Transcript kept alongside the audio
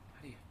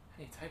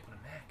you type on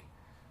a Mac?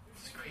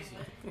 This is crazy.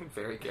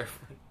 Very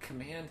carefully.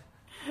 Command.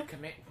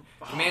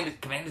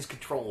 Command is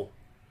control.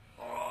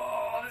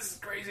 Oh, this is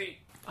crazy.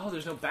 Oh,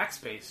 there's no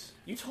backspace.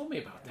 You told me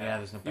about that. Yeah,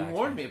 there's no backspace. You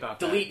warned me about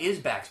that. Delete is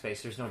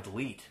backspace. There's no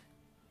delete.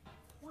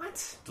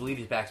 What? Delete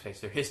is backspace.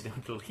 There is no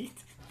delete.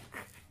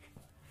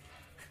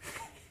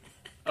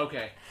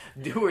 Okay.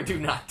 Do or do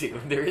not do.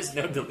 There is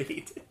no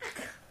delete.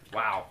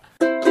 Wow.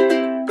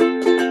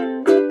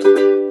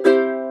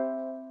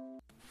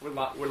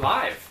 We're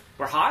live.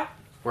 We're hot?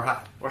 We're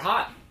hot. We're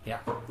hot. Yeah.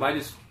 Light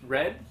is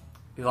red.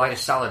 The light is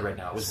solid right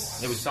now. It was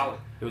solid.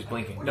 It was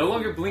blinking. No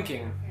longer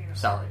blinking.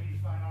 Solid.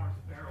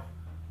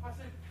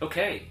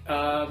 Okay.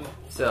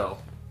 So,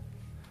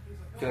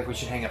 I feel like we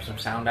should hang up some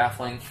sound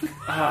baffling.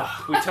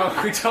 We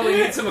totally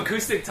need some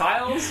acoustic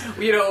tiles.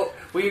 We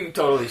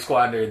totally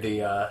squandered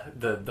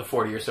the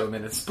 40 or so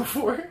minutes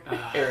before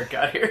Eric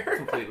got here.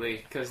 Completely.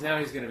 Because now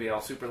he's going to be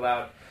all super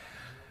loud.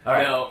 All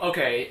right. No,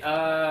 okay.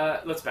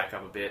 Let's back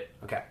up a bit.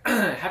 Okay.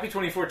 Happy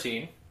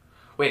 2014.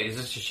 Wait, is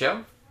this a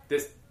show?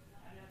 This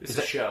is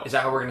a show. Is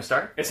that how we're going to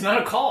start? It's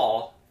not a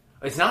call.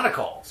 It's not a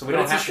call, so we But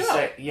don't it's a have to show.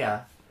 say.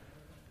 Yeah.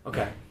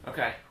 Okay.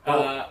 Okay.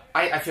 Well,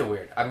 I feel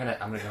weird. I'm gonna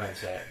go ahead and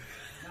say it.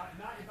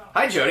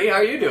 Hi, Jody. How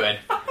are you doing?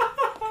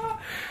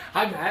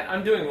 Hi, Matt.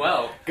 I'm doing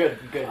well. Good.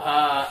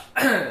 I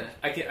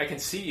can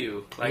see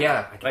you.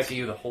 I can see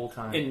you the whole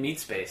time. In meat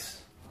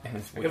space. And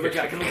it's I weird.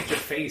 can look at your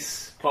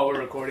face while we're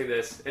recording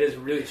this. It is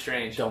really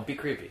strange. Don't be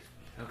creepy.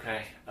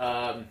 Okay.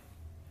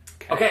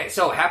 Okay,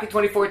 so happy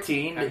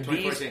 2014. Happy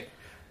 2014.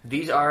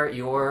 These are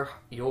your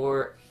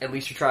at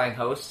least you're trying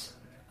hosts,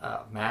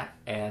 Matt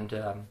and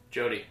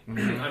Jody.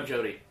 I'm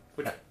Jody.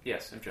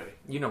 Yes, I'm Jody.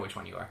 You know which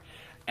one you are.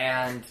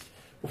 And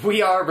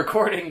we are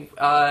recording.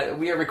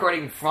 We are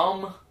recording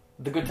from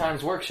the Good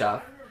Times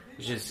Workshop,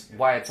 which is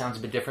why it sounds a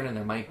bit different, and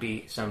there might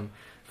be some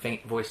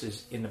faint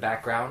voices in the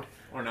background,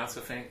 Or not so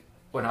faint.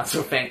 or not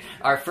so faint.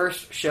 Our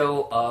first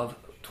show of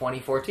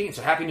 2014.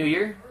 So happy New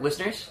Year,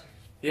 listeners.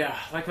 Yeah,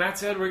 like Matt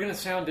said, we're going to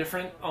sound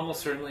different,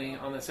 almost certainly,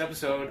 on this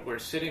episode. We're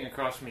sitting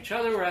across from each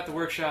other. We're at the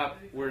workshop.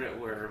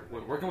 We're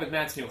working with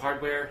Matt's new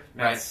hardware.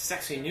 Matt's Right.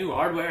 sexy new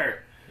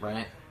hardware.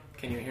 Right.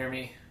 Can you hear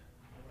me?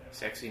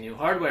 Sexy new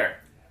hardware.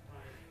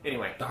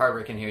 Anyway, The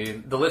hardware can hear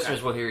you. The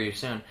listeners will hear you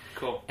soon.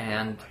 cool.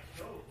 And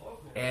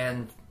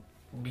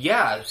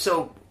yeah,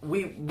 so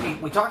we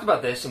talked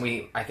about this,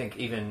 and I think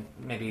even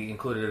maybe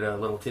included a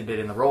little tidbit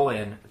in the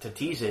roll-in to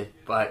tease it,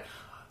 but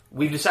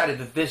we've decided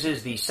that this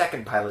is the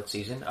second pilot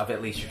season of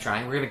At Least You're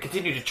Trying. We're going to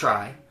continue to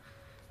try.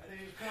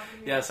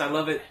 Yes, I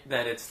love it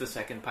that it's the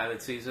second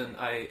pilot season.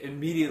 I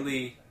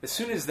immediately, as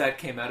soon as that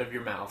came out of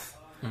your mouth,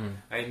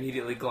 I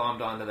immediately glommed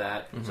onto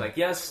that. It's like,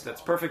 yes,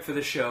 that's perfect for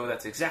the show.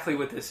 That's exactly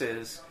what this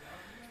is.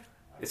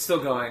 It's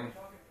still going.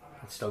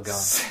 It's still going.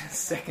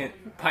 Second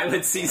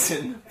pilot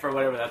season, for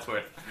whatever that's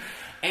worth.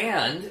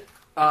 And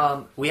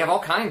we have all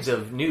kinds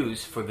of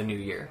news for the new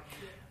year.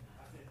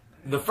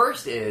 The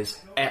first is,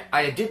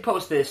 I did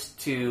post this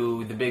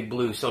to the Big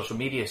Blue social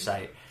media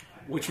site.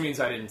 Which means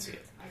I didn't see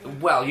it.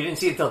 Well, you didn't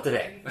see it till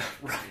today.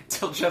 Right,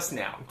 till just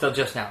now. Till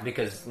just now,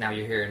 because now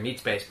you're here in Meat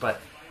Space. But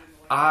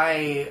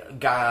I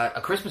got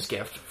a Christmas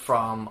gift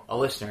from a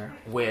listener,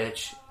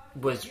 which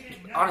was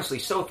honestly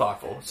so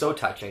thoughtful, so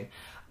touching.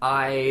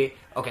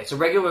 So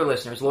regular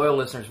listeners, loyal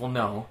listeners will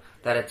know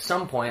that at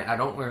some point, I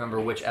don't remember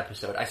which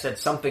episode, I said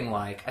something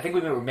like, I think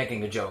we were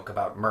making a joke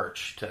about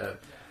merch to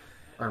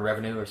earn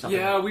revenue or something.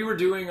 Yeah, we were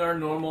doing our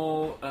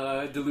normal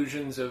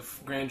delusions of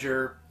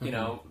grandeur,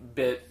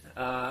 bit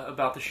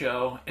about the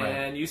show, Right.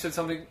 and you said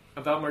something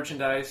about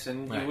merchandise,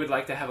 and Right. you would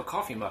like to have a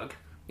coffee mug.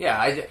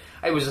 Yeah,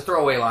 it was a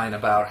throwaway line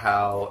about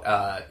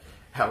how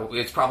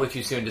it's probably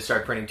too soon to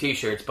start printing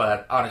T-shirts,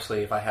 but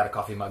honestly, if I had a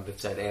coffee mug that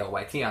said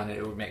ALYT on it,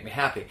 it would make me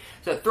happy.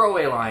 So,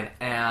 throwaway line,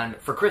 and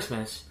for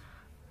Christmas,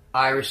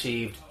 I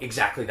received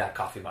exactly that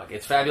coffee mug.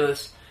 It's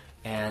fabulous,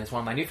 and it's one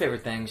of my new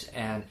favorite things,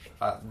 and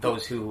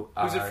those who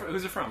are...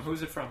 Who's it from?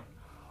 Who's it from?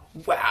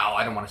 Wow,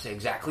 I don't want to say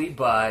exactly,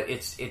 but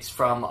it's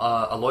from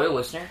a loyal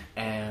listener,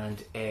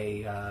 and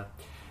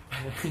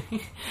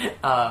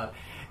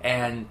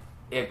and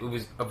it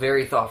was a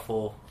very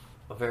thoughtful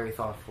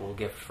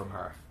gift from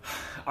her.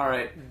 All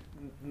right,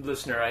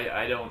 listener,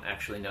 I don't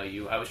actually know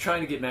you. I was trying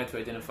to get Matt to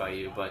identify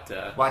you, but...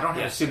 Well, I don't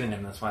have a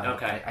pseudonym, that's why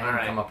Okay, I didn't all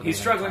right. come up with He's it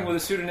struggling in with a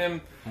time.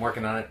 pseudonym. I'm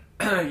working on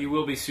it. You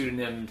will be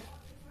pseudonymed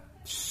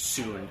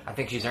soon. I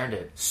think she's earned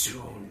it.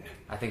 Soon.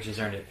 I think she's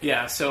earned it.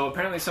 Yeah, so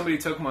apparently somebody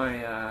took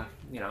my,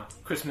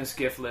 Christmas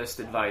gift list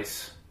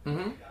advice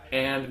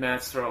and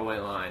Matt's throwaway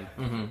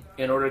line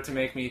in order to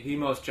make me the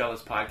most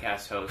jealous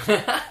podcast host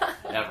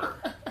ever.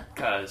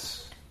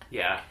 Because,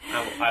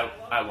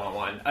 I want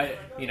one.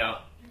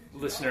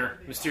 Listener,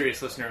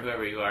 mysterious listener,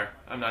 whoever you are,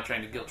 I'm not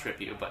trying to guilt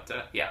trip you, but,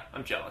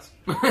 I'm jealous.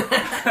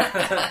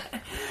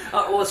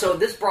 So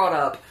this brought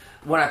up,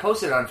 when I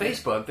posted it on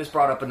Facebook, this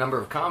brought up a number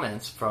of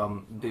comments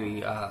from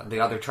the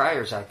other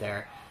triers out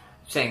there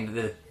saying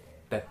that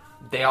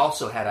they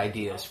also had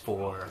ideas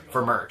for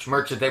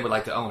merch that they would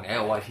like to own,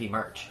 ALYT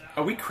merch.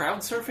 Are we crowd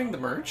surfing the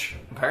merch?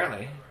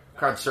 Apparently.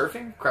 Crowd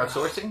surfing? Crowd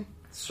sourcing?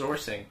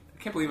 Sourcing.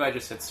 I can't believe I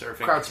just said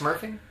surfing. Crowd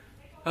smurfing?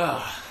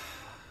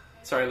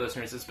 Sorry,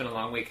 listeners, it's been a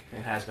long week.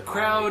 It has been.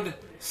 Crowd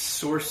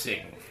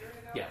sourcing.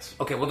 Yes.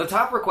 Okay, well, the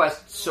top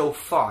request so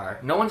far,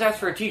 no one's asked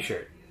for a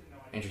T-shirt,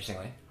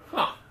 interestingly.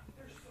 Huh.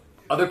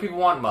 Other people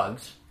want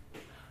mugs.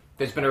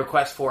 There's been a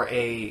request for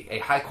a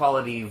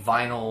high-quality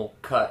vinyl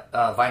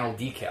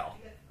decal.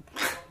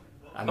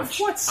 Of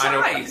what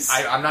size?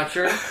 I'm not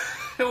sure.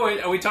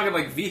 Wait, are we talking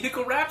like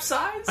vehicle wrap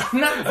size?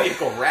 Not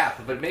vehicle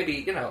wrap, but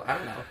maybe, I don't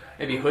know.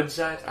 Maybe hood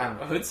size? I don't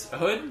know. A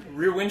hood?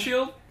 Rear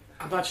windshield?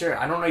 I'm not sure.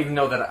 I don't even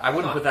know that. I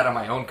wouldn't put that on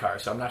my own car,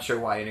 so I'm not sure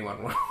why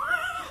anyone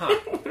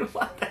would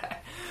want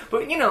that.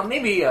 But, maybe... Put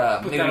maybe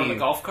that on the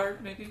golf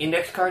cart, maybe?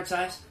 Index card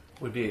size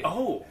would be...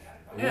 Oh,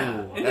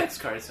 yeah. Ooh, index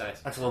card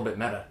size. That's a little bit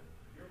meta.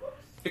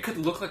 It could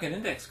look like an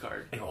index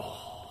card.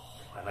 Oh,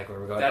 I like where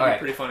we're going. That'd be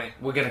pretty funny.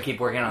 We're going to keep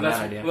working on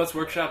that idea. Let's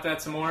workshop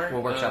that some more.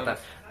 We'll workshop that.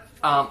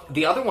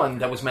 The other one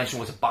that was mentioned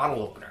was a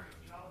bottle opener.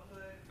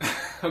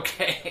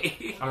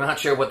 Okay. I'm not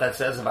sure what that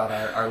says about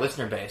our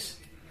listener base.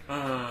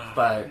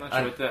 But I'm not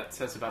sure what that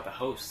says about the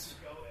hosts.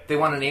 They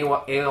want an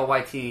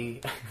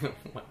AOYT...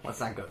 Let's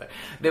not go there.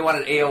 They want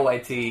an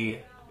AOYT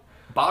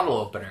bottle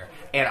opener.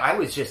 And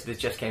it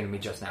just came to me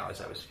just now as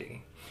I was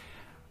speaking.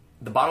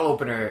 The bottle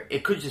opener,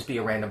 it could just be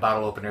a random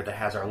bottle opener that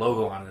has our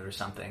logo on it or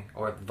something.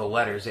 Or the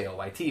letters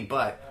AOYT.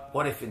 But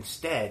what if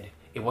instead...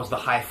 it was the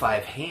high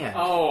five hand.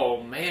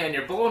 Oh, man,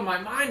 you're blowing my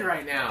mind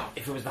right now.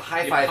 If it was the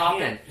high five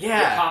hand. Yeah.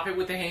 You pop it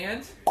with the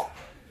hand?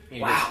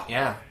 Wow.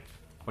 Yeah.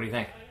 What do you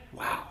think?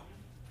 Wow.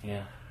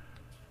 Yeah.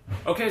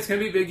 Okay, it's going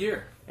to be a big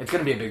year. It's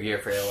going to be a big year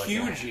for AOYT.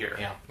 Huge year.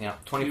 Yeah.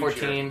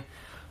 2014,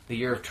 the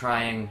year of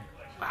trying.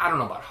 I don't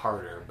know about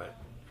harder, but...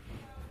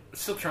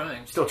 still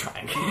trying. Still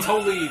trying.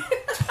 totally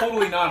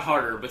not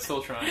harder, but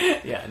still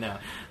trying. Yeah,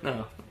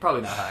 no.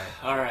 Probably not higher.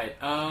 All right.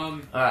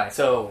 All right,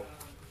 so...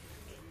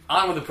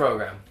 on with the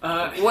program.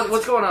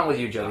 What's going on with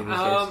you, Jody, these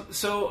days?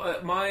 So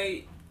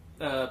my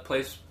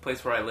place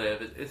where I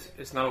live,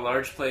 it's not a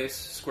large place,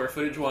 square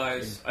footage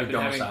wise.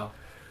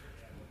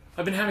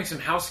 I've been having some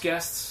house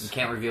guests. You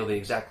can't reveal the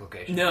exact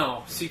location.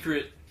 No,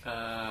 secret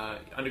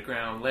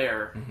underground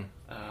lair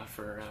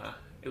for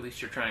at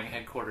least you're trying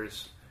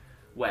headquarters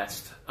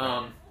west.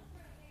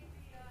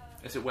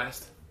 Is it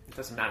west? It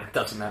doesn't matter. It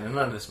doesn't matter.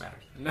 None of this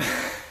matters.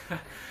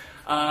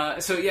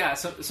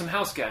 Some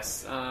house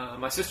guests.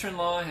 My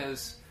sister-in-law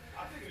has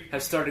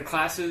started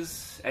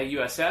classes at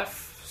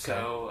USF,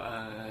 so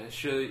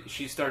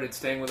she started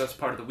staying with us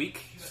part of the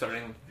week,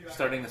 starting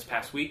this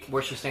past week.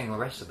 Where's she staying the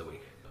rest of the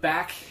week?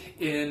 Back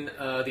in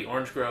the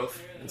Orange Grove,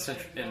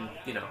 in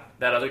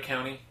that other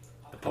county,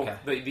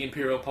 the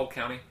Imperial Polk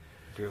County.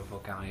 Imperial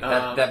Polk County.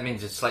 That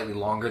means it's slightly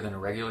longer than a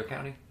regular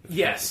county?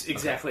 Yes,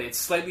 exactly. Okay. It's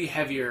slightly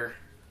heavier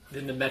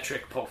than the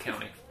metric Polk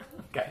County.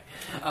 Okay.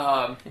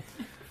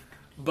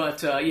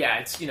 But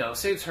it's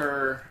saves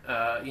her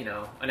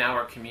an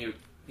hour commute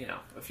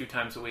a few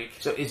times a week.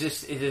 So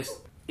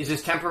is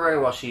this temporary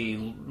while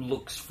she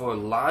looks for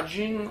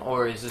lodging,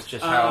 or is this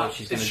just how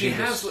she's going to do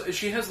this?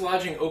 She has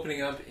lodging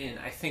opening up in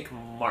I think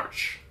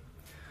March.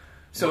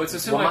 So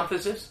it's a what month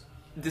is this?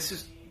 This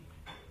is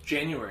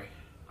January.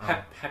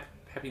 Oh.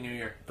 Happy New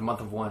Year. The month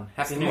of one.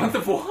 Happy New Year. The month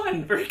of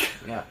one. Very good.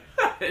 Yeah.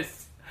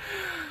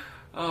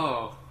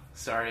 Oh,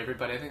 sorry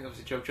everybody. I think that was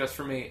a joke just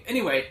for me.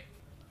 Anyway,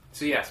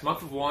 so yes,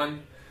 month of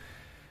one.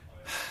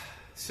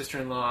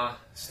 Sister-in-law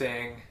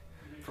staying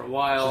for a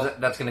while. So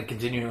that's going to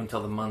continue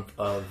until the month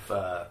of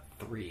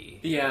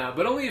 3. Yeah,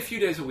 but only a few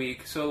days a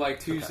week. So like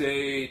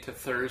Tuesday to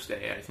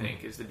Thursday, I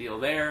think, is the deal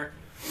there.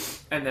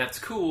 And that's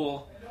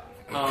cool.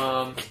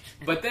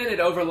 But then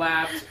it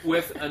overlapped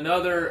with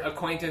another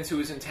acquaintance who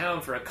was in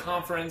town for a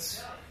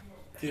conference,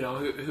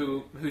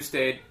 who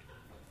stayed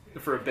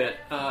for a bit.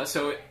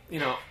 So,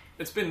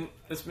 it's been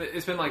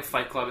like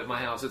Fight Club at my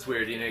house. It's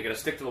weird. You got to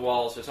stick to the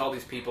walls. There's all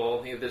these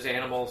people. There's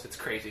animals. It's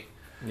crazy.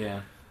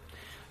 Yeah.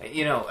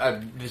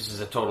 This is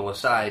a total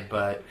aside,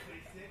 but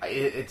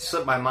it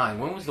slipped my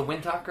mind. When was the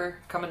Windtalker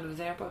coming to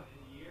Tampa?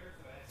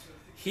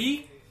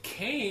 He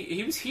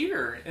was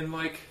here in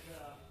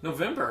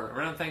November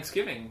around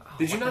Thanksgiving.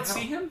 Did you not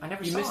see him? I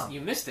never saw him.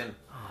 You missed him.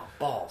 Oh,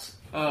 balls.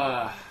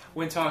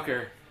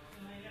 Windtalker.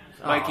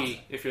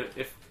 Mikey, if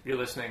you're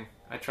listening,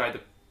 I tried to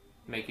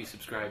make you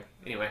subscribe.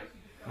 Anyway,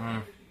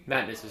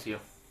 Matt misses you.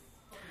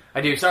 I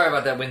do. Sorry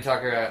about that,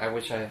 Windtalker.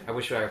 I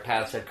wish our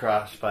paths had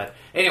crossed. But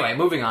anyway,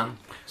 moving on.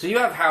 So you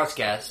have house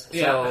guests.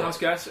 Yeah, house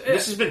guests.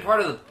 This has been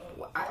part of the...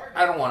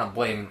 I don't want to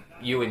blame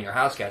you and your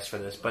house guests for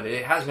this, but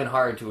it has been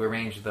hard to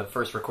arrange the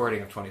first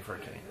recording of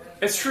 2014.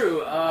 It's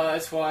true.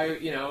 That's why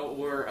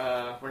we're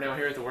now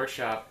here at the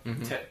workshop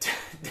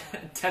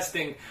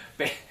testing,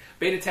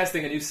 beta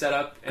testing a new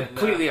setup, and,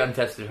 completely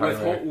untested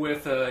hardware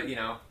with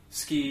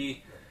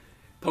Ski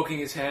poking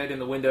his head in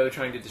the window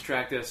trying to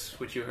distract us,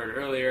 which you heard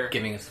earlier,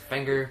 giving us the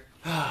finger.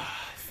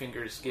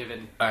 Fingers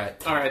given. All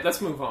right.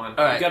 Let's move on.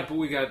 All right.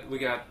 We got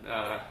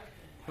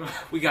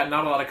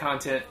not a lot of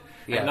content.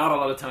 Yeah. And not a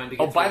lot of time to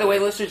get by the way,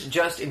 listeners,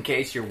 just in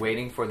case you're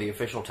waiting for the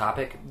official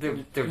topic,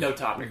 there's no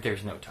topic.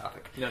 There's no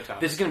topic. No topic.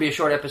 This is going to be a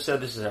short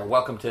episode. This is our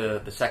welcome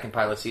to the second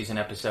pilot season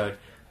episode.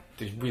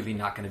 there's really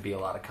not going to be a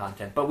lot of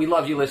content. But we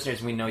love you, listeners,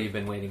 and we know you've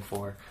been waiting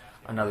for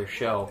another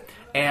show.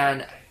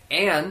 And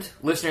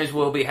listeners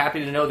will be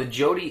happy to know that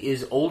Jody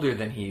is older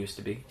than he used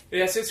to be.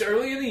 Yes, it's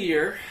early in the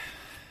year,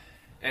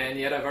 and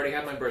yet I've already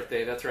had my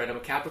birthday. That's right, I'm a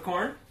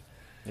Capricorn.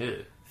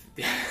 Ew.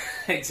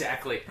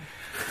 Exactly.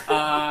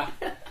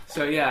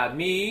 So yeah,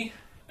 me,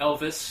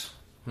 Elvis,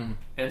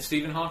 and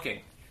Stephen Hawking.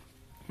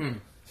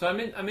 So I'm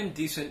in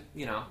decent,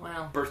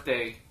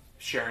 birthday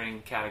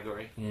sharing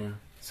category. Yeah.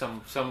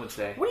 Some would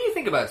say. What do you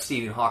think about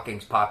Stephen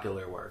Hawking's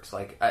popular works?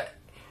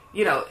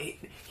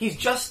 He's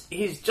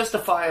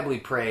justifiably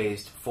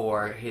praised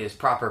for his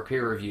proper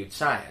peer-reviewed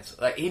science.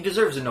 Like, he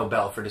deserves a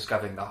Nobel for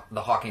discovering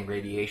the Hawking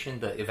radiation,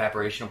 the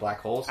evaporation of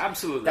black holes.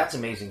 Absolutely. That's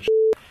amazing shit.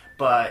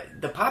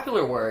 But the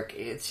popular work,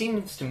 it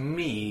seems to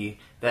me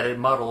that it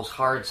muddles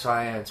hard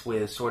science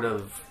with sort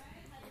of,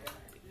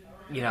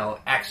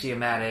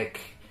 axiomatic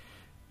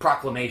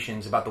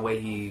proclamations about the way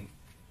he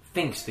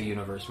thinks the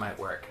universe might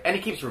work. And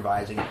he keeps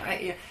revising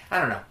it. I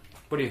don't know.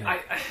 What do you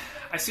think?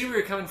 I see where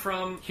you're coming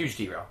from. Huge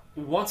derail.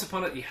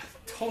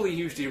 Totally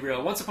huge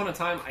derail. Once upon a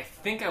time, I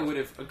think I would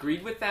have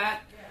agreed with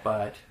that.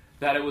 But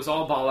that it was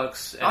all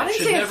bollocks. And I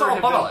didn't say it's all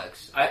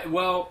bollocks.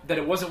 That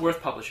it wasn't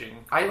worth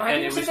publishing. I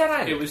didn't say that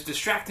either. It was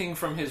distracting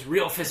from his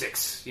real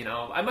physics.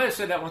 I might have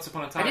said that once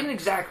upon a time. I didn't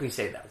exactly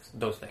say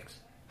those things.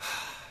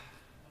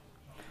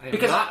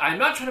 I'm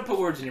not trying to put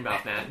words in your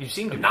mouth, man. You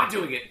seem to I'm be. not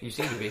doing it. You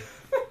seem to be.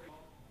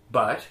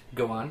 But,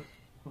 go on.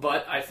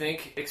 But I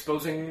think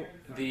exposing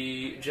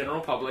the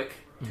general public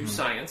to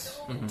science,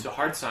 to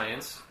hard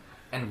science.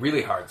 And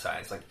really hard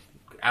science, like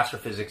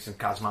astrophysics and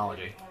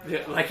cosmology.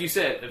 Yeah, like you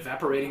said,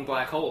 evaporating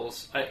black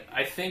holes.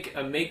 I think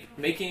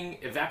making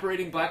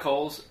evaporating black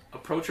holes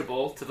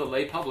approachable to the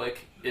lay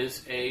public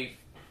it's a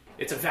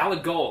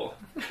valid goal.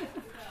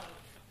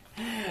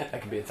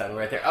 That could be a title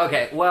right there.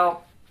 Okay,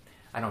 well,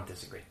 I don't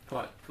disagree.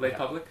 What? Lay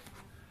public?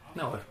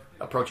 No,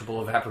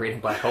 approachable evaporating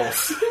black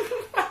holes.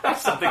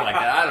 Something like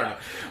that. I don't know.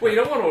 Well, you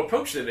don't want to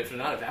approach them if they're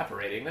not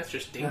evaporating. That's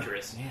just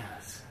dangerous. Yeah,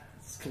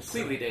 it's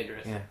completely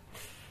dangerous. Yeah.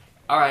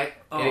 All right.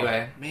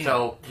 Anyway, man.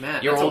 So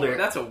man, you're older.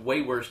 That's a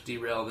way worse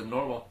derail than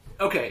normal.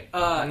 Okay.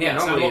 Normally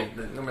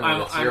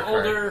that's I'm your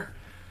older. card.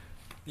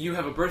 You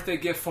have a birthday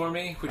gift for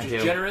me, which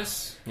is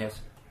generous. Yes.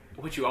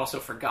 Which you also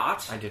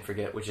forgot. I did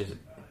forget, which is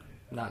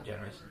not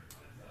generous.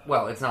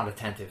 Well, it's not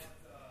attentive.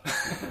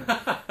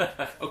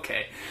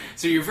 Okay.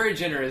 So you're very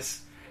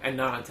generous and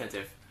not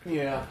attentive.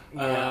 Yeah.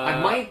 I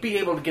might be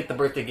able to get the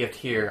birthday gift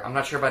here. I'm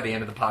not sure by the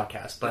end of the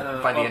podcast,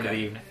 but by the end of the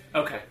evening.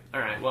 Okay. All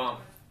right.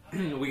 Well,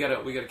 we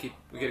gotta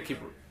keep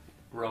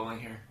rolling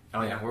here.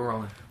 Oh yeah, we're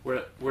rolling.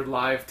 We're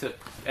live to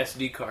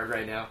SD card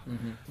right now.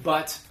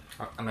 But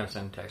I'm gonna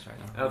send a text right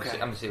now. Okay. I'm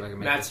gonna see if I can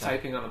make Matt's this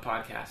typing on the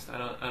podcast.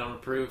 I don't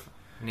approve.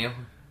 Neil.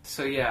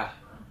 So yeah,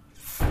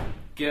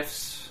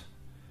 gifts,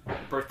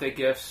 birthday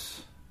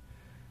gifts.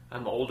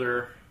 I'm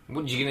older.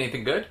 Did you get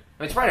anything good?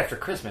 I mean, it's right after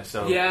Christmas,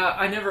 so yeah.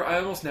 I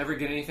almost never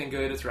get anything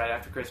good. It's right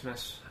after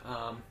Christmas.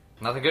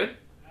 Nothing good.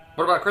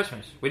 What about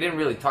Christmas? We didn't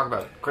really talk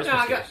about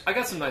Christmas gifts. I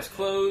got some nice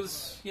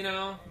clothes.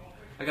 I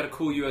got a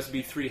cool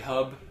USB 3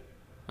 hub.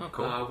 Oh,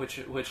 cool.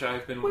 Which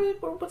I've been.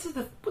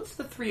 What's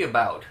the 3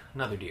 about?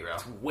 Another derail.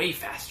 It's way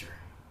faster.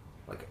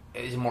 Like,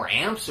 is it more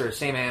amps or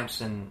same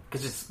amps? And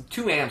because it's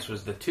 2 amps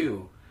was the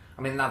 2.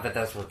 I mean, not that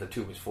that's what the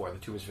 2 was for. The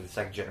 2 was for the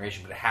second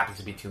generation, but it happens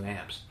to be 2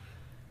 amps.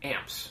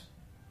 Amps.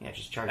 Yeah,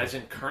 just charges. As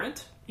in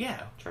current?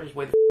 Yeah, charges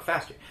way the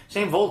faster.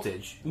 Same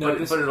voltage, but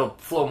it'll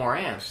flow more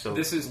amps, so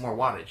this is more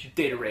wattage.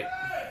 Data rate.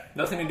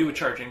 Nothing to do with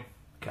charging.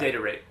 Okay. Data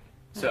rate.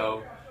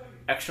 So,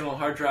 external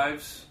hard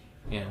drives.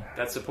 Yeah.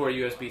 That support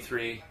USB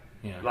 3.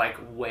 Yeah. Like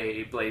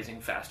way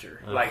blazing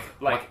faster. Ugh.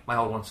 Like my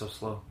old one's so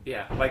slow.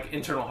 Yeah, like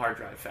internal hard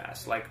drive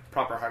fast, like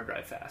proper hard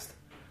drive fast.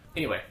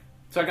 Anyway,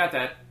 so I got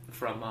that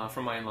from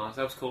my in-laws.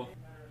 That was cool.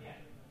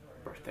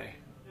 Birthday.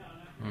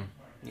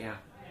 Yeah.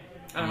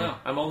 I don't know.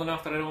 I'm old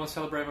enough that I don't want to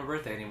celebrate my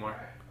birthday anymore.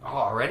 Oh,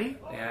 already?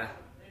 Yeah.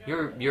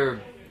 You're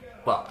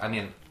well, I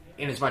mean,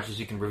 in as much as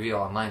you can reveal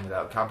online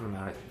without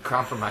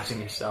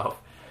compromising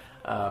yourself.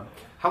 How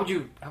would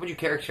you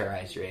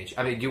characterize your age?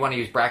 I mean, do you want to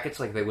use brackets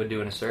like they would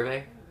do in a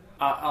survey?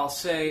 I'll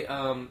say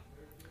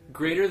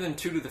greater than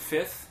 2 to the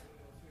 5th,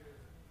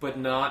 but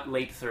not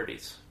late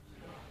 30s.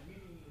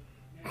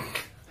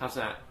 How's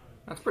that?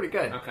 That's pretty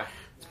good. Okay.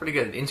 It's pretty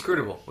good.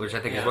 Inscrutable, which I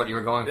think is what you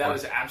were going for. That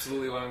was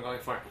absolutely what I'm going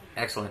for.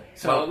 Excellent.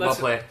 So well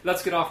played.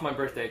 Let's get off my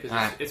birthday,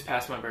 because it's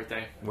past my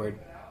birthday. Word.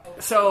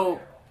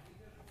 So,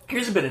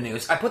 here's a bit of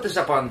news. I put this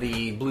up on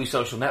the Blue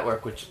Social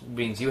Network, which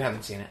means you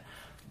haven't seen it.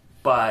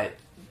 But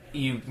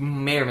you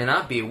may or may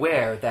not be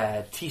aware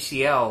that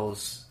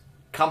TCL's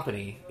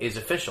company is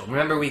official.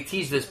 Remember, we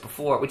teased this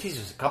before. We teased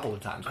this a couple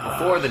of times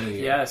before the new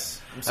year. Yes.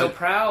 I'm so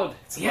proud.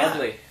 It's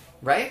lovely.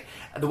 Right?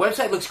 The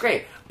website looks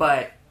great,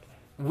 but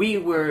we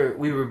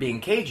were being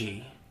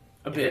cagey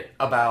a bit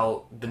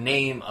about the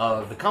name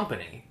of the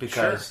company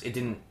because it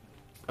didn't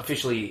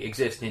officially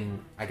exist in,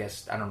 I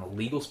guess, I don't know,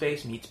 legal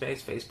space, meat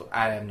space, Facebook.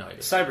 I have no idea.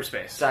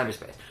 Cyberspace.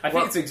 I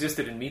think it's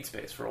existed in meat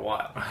space for a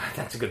while.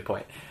 That's a good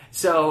point.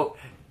 So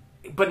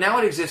But now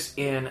it exists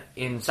in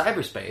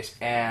cyberspace,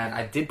 and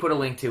I did put a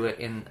link to it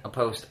in a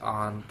post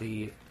on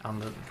the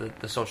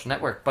social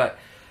network. But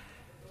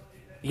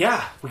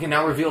yeah, we can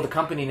now reveal the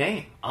company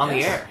name on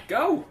the air.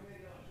 Go.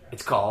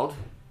 It's called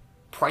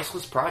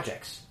Priceless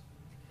Projects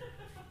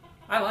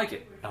I like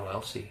it.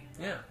 LLC.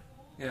 Yeah.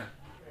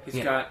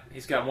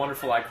 He's got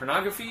wonderful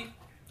iconography.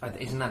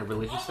 Isn't that a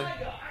religious thing?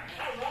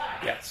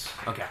 Yes.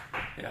 Okay.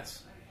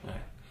 Yes. All right.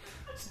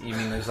 You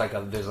mean there's like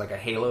a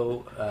halo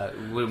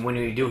when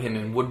you do him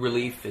in wood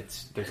relief?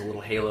 There's a little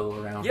halo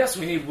around. Yes,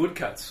 we need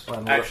woodcuts.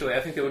 Actually,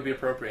 I think that would be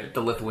appropriate.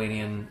 The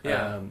Lithuanian.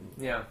 Yeah.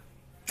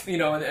 You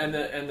know, and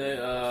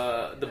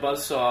the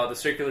buzzsaw, the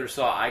circular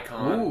saw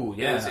icon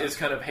is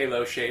kind of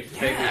halo shaped,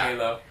 vaguely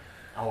halo.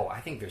 Oh,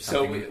 I think there's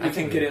so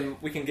something.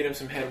 we can get him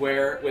some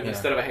headwear with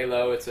instead of a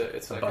halo, it's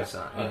like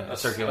a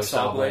circular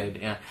saw blade.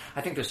 Yeah,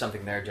 I think there's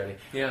something there, Jody.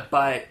 Yeah,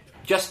 but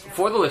just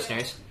for the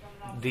listeners,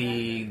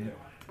 the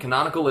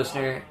Canonical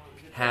listener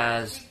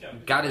has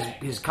got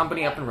his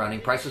company up and running,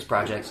 Priceless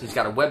Projects. He's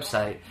got a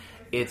website.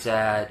 It's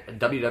at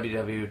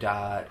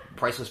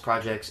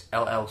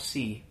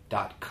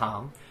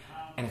www.pricelessprojectsllc.com.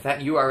 And if that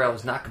URL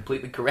is not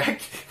completely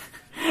correct,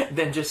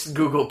 then just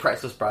Google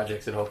Priceless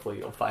Projects and hopefully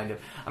you'll find it.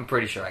 I'm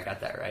pretty sure I got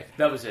that right.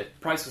 That was it.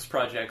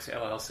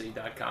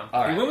 PricelessProjectsLLC.com.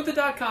 All right. He went with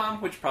the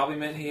 .com, which probably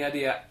meant he had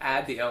to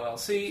add the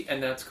LLC,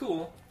 and that's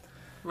cool.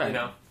 Right. You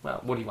know. Well,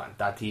 what do you want?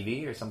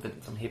 .tv or something,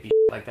 some hippie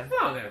like that?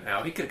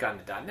 No. He could have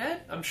gotten to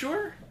 .net. I'm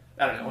sure.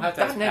 I don't know. We'll have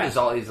to ask .net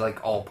Pat. is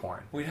like all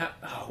porn. We'd have.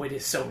 Oh, it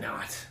is so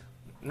not.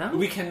 No,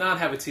 we cannot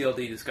have a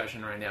TLD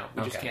discussion right now.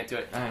 We just can't do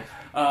it. All right.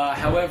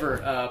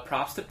 However,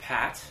 props to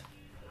Pat.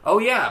 Oh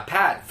yeah,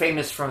 Pat,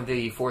 famous from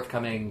the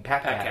forthcoming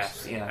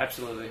Patcast. Yeah,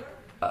 absolutely.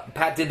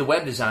 Pat did the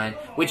web design,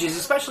 which is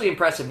especially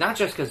impressive, not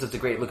just because it's a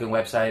great looking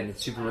website and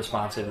it's super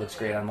responsive, looks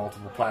great on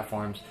multiple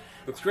platforms.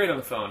 Looks great on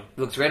the phone.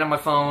 Looks great on my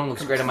phone,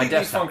 looks great on my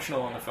desktop.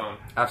 Functional on the phone.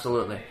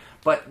 Absolutely.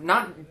 But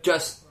not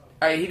just...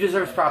 he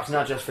deserves props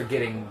not just for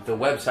getting the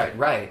website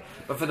right,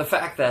 but for the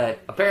fact that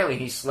apparently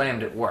he's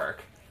slammed at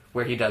work,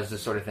 where he does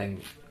this sort of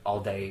thing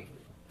all day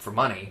for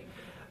money.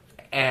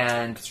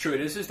 And it's true, it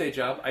is his day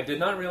job. I did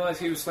not realize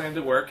he was slammed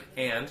at work,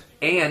 and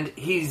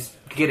he's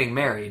getting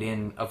married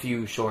in a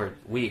few short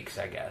weeks,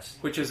 I guess.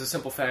 Which is a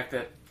simple fact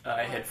that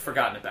I had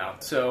forgotten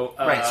about. So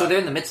right, so they're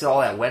in the midst of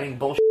all that wedding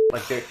bullshit.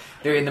 Like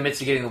they're in the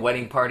midst of getting the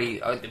wedding party.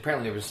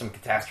 Apparently, there was some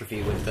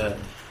catastrophe with the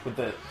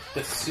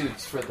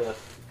suits for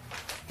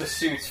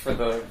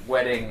the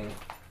wedding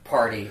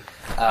party.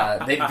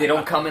 They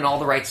don't come in all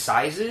the right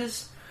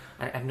sizes.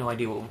 I have no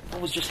idea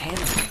what was just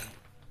handed to me.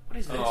 What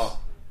is this? Oh,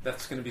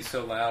 that's going to be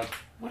so loud.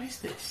 What is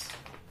this?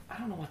 I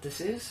don't know what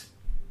this is.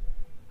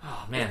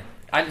 Oh man,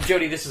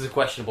 Jody, this is a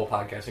questionable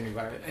podcasting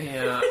environment.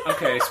 Yeah.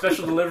 Okay.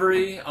 Special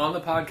delivery on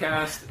the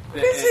podcast.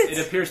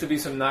 It appears to be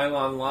some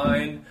nylon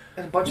line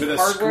and a bunch with of a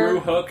hardware. Screw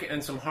hook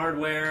and some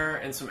hardware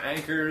and some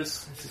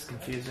anchors. This is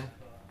confusing.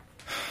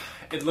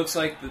 It looks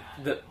like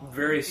the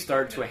very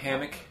start to a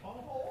hammock.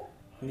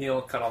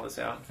 Neil, cut all this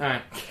out. All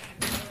right.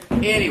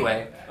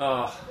 Anyway,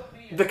 oh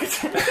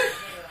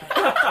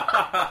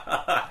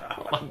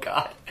my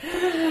god.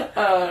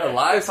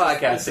 Live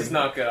podcasting. This is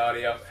not good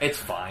audio. It's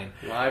fine.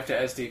 Live to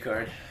SD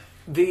card.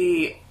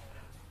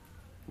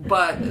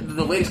 But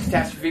the latest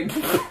catastrophe...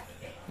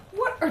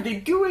 What are they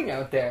doing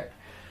out there?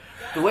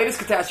 The latest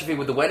catastrophe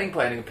with the wedding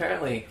planning,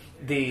 apparently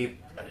the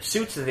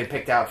suits that they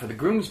picked out for the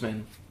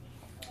groomsmen,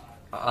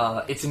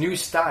 it's a new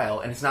style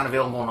and it's not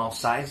available in all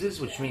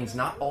sizes, which means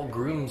not all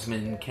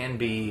groomsmen can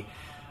be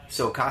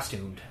so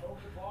costumed.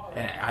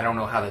 And I don't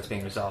know how that's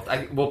being resolved.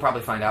 We'll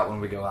probably find out when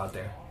we go out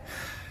there.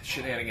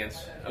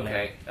 Shenanigans.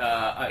 Okay.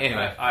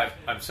 Anyway.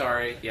 I'm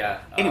sorry. Yeah.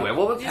 Anyway,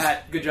 well,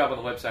 Pat, good job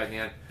on the website,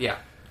 man. Yeah.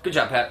 Good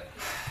job, Pat.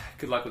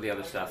 Good luck with the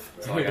other stuff.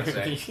 That's all I gotta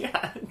say.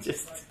 Yeah,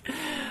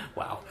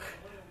 wow.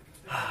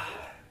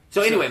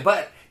 So anyway,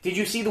 but did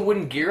you see the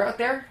wooden gear out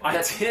there?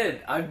 I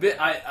did. I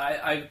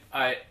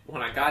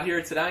when I got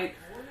here tonight,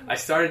 I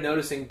started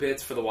noticing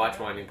bits for the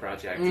Watchwinding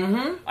project.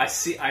 Mm-hmm.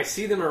 I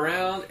see them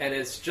around, and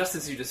it's just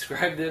as you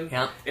described them.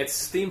 Yeah. It's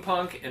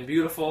steampunk and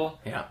beautiful.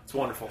 Yeah. It's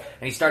wonderful.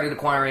 And he started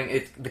acquiring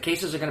it. The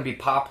cases are going to be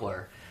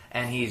poplar,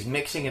 and he's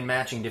mixing and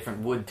matching different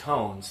wood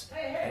tones,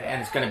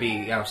 and it's going to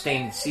be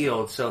stained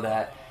sealed so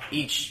that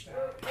each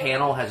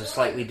panel has a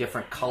slightly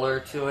different color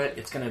to it.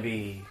 It's going to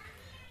be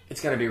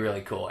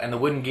really cool. And the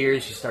wooden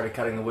gears, you started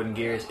cutting the wooden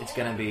gears. It's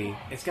going to be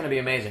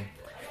amazing.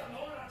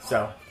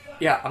 So,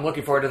 yeah, I'm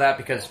looking forward to that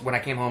because when I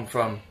came home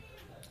from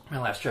my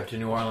last trip to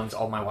New Orleans,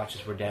 all my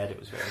watches were dead. It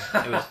was very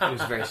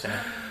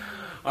sad.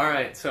 All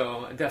right,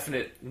 so a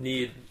definite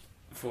need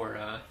for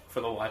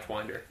the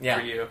Watchwinder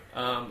for you.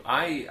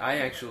 I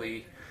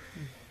actually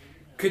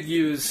could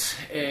use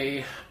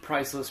a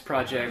Priceless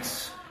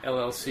Projects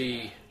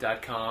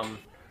LLC.com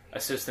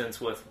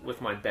assistance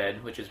with my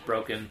bed, which is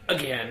broken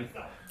again.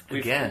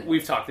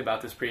 We've talked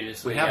about this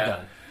previously. We have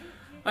done.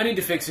 I need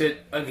to fix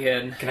it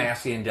again. Can I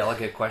ask the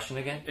indelicate question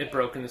again? It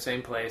broke in the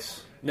same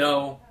place.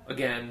 No,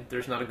 again,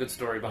 there's not a good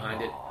story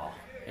behind it.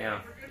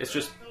 Yeah, it's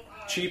just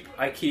cheap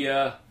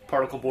IKEA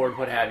particle board,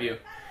 what have you.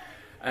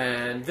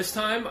 And this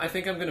time, I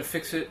think I'm going to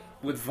fix it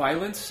with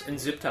violence and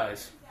zip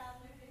ties.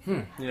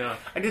 Yeah.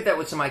 I did that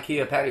with some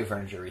IKEA patio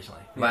furniture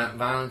recently. Yeah.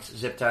 Violence,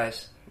 zip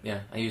ties.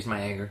 Yeah, I used my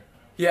anger.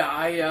 Yeah,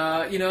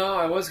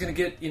 I was going to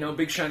get,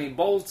 big shiny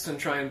bolts and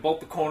try and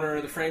bolt the corner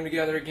of the frame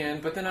together again,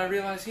 but then I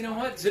realized, you know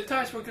what, zip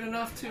ties were good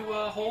enough to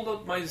hold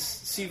up my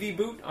CV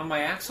boot on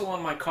my axle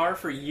on my car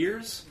for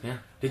years. Yeah.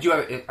 Did you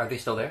are they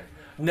still there?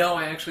 No,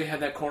 I actually had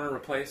that corner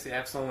replaced, the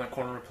axle on that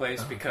corner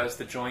replaced, because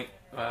the joint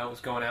was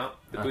going out.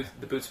 The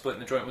boot split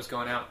and the joint was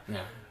going out.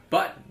 Yeah.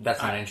 But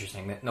that's not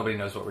interesting. Nobody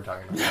knows what we're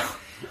talking about.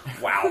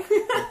 Wow.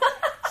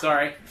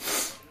 Sorry.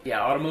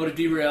 Yeah, automotive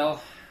derail,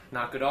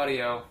 not good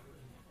audio.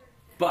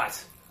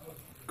 But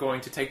going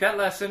to take that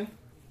lesson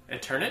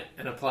and turn it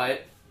and apply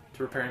it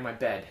to repairing my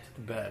bed.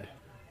 The bed.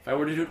 If I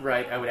were to do it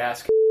right, I would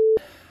ask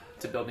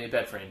to build me a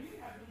bed frame,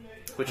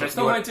 which I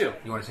still might do.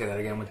 You want to say that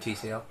again with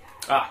TCL?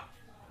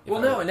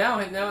 Well, no.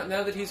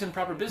 Now that he's in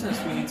proper business,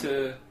 we need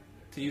to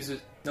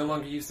no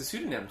longer use the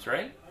pseudonyms,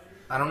 right?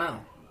 I don't know.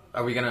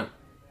 Are we gonna?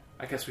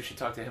 I guess we should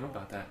talk to him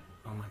about that.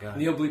 Oh my god.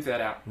 And you'll bleep that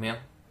out. Yeah.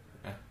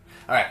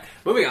 All right.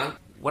 Moving on.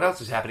 What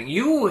else is happening?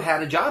 You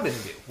had a job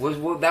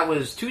interview. That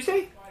was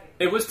Tuesday?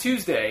 It was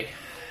Tuesday.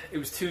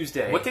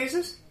 What day is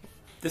this?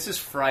 This is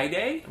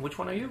Friday. Which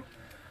one are you?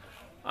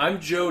 I'm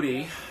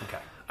Jody. Okay.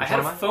 I had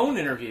a phone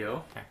interview.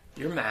 Okay.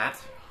 You're Matt.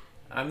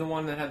 I'm the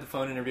one that had the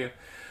phone interview.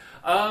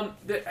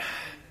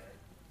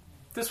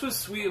 This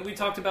was we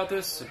talked about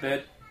this a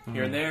bit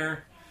here and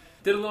there.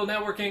 Did a little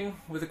networking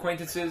with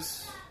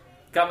acquaintances.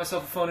 Got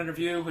myself a phone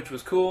interview, which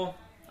was cool.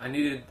 I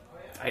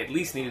at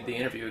least needed the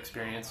interview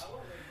experience.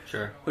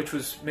 Sure. Which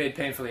was made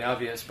painfully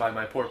obvious by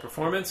my poor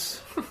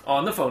performance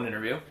on the phone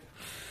interview.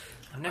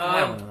 I've never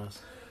had one of those.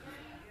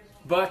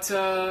 But,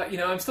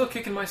 I'm still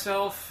kicking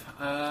myself.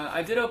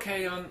 I did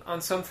okay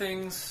on some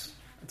things.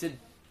 I did,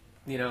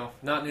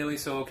 not nearly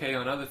so okay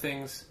on other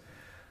things.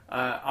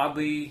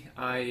 Oddly,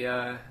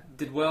 I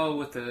did well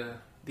with the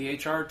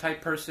HR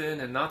type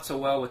person and not so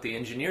well with the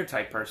engineer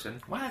type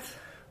person. What?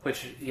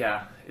 Which,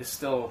 is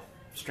still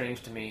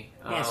strange to me.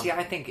 Yeah, see,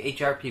 I think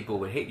HR people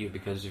would hate you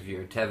because of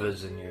your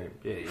tevas and your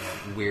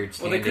weird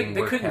standing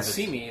they work couldn't habits.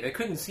 see me. They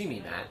couldn't see me,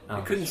 Matt. Oh,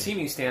 they couldn't sure. see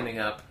me standing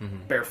up,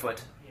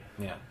 barefoot.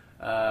 Yeah.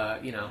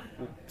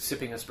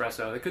 Sipping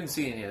espresso. They couldn't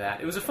see any of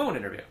that. It was a phone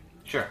interview.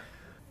 Sure.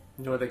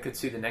 Nor they could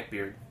see the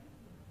neckbeard.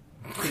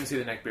 Couldn't see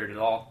the neckbeard at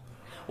all.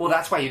 Well,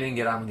 that's why you didn't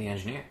get on with the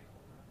engineer.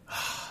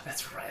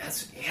 That's right.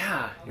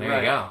 There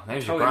right. you go.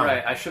 There's your totally problem.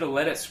 right. I should have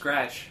let it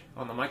scratch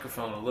on the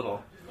microphone a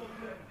little.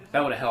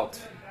 That would have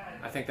helped.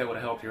 I think that would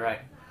have helped. You're right.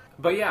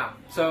 But yeah,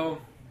 so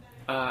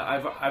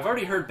I've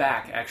already heard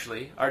back.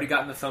 Actually, already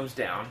gotten the thumbs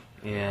down.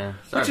 Yeah.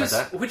 Sorry about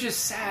that. Which is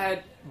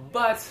sad,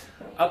 but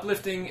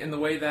uplifting in the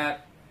way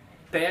that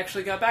they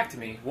actually got back to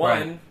me. One,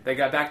 Right. They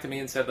got back to me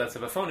and said, let's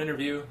have a phone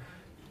interview.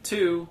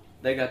 Two,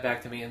 they got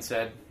back to me and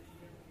said,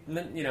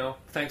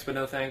 thanks but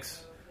no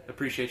thanks.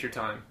 Appreciate your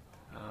time.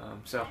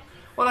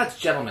 Well, that's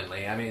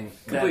gentlemanly. I mean,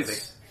 Completely.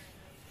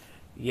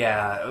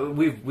 Yeah,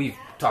 we've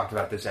talked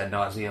about this ad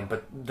nauseum,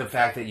 but the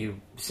fact that you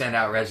send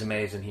out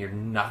resumes and hear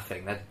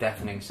nothing, that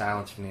deafening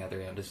silence from the other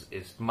end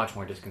is much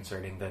more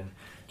disconcerting than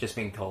just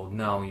being told,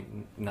 no, you're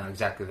not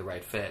exactly the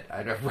right fit.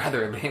 I'd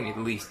rather they at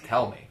least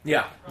tell me.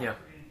 Yeah.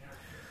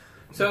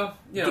 So,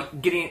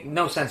 Getting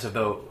no sense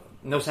though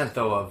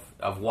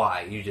of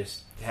why. You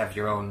just have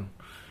your own.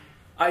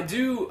 I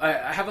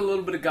have a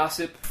little bit of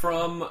gossip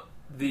from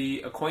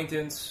the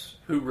acquaintance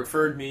who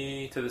referred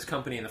me to this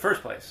company in the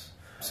first place.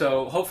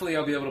 So hopefully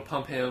I'll be able to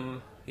pump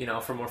him,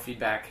 for more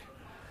feedback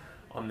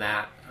on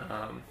that.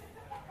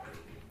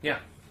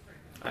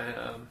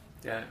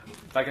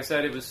 Like I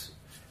said, it was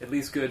at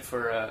least good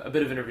for a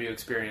bit of interview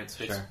experience.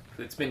 Sure.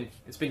 It's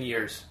been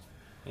years.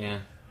 Yeah.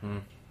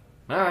 All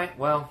right.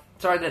 Well,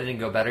 sorry that it didn't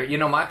go better.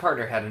 My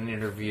partner had an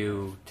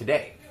interview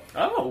today.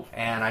 Oh.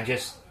 And I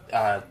just,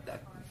 not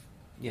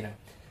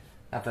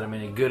that I'm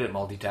any good at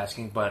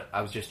multitasking, but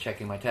I was just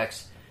checking my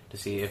texts to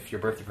see if your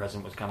birthday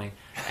present was coming.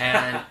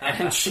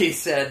 And she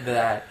said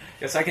that...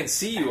 Guess I can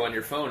see you on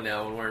your phone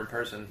now when we're in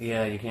person.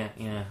 Yeah, you can't.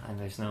 Yeah, and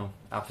there's no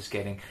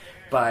obfuscating.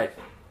 But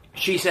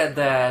she said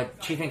that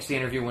she thinks the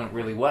interview went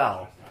really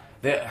well.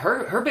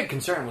 Her big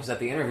concern was that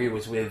the interview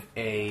was with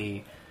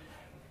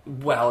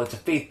it's a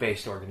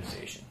faith-based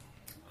organization.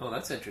 Oh,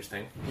 that's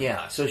interesting.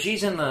 Yeah, so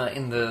she's in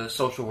the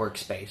social work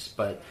space,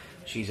 but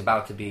she's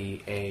about to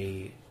be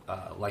a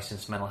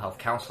licensed mental health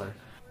counselor.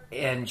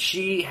 And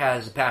she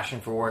has a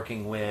passion for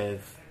working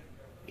with,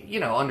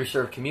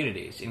 underserved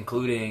communities,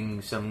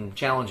 including some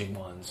challenging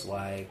ones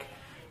like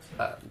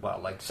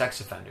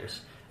sex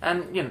offenders.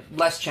 And,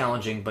 less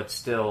challenging but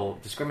still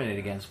discriminated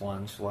against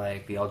ones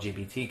like the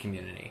LGBT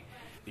community.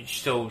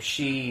 So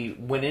she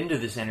went into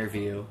this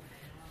interview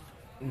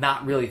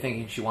not really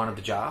thinking she wanted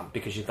the job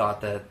because she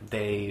thought that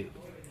they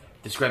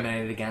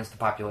discriminated against the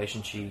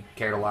population she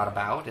cared a lot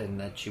about and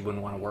that she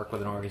wouldn't want to work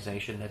with an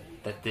organization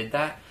that did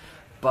that.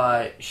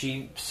 But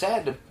she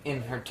said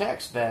in her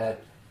text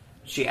that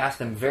she asked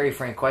them very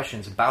frank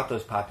questions about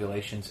those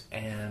populations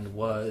and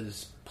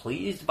was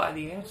pleased by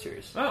the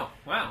answers. Oh,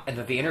 wow. And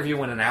that the interview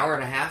went an hour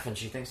and a half, and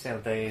she thinks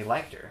that they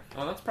liked her.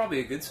 Well, that's probably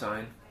a good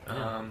sign.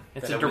 Yeah.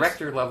 It's a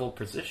director-level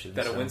position.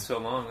 That it went so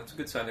long. That's a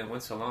good sign that it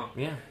went so long.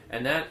 Yeah.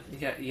 And that,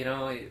 yeah, you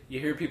know, you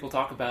hear people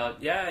talk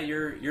about,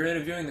 you're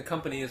interviewing the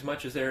company as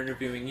much as they're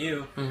interviewing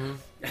you.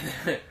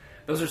 Mm-hmm.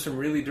 Those are some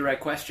really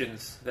direct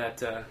questions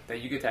that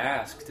you get to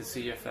ask to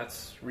see if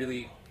that's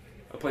really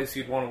a place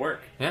you'd want to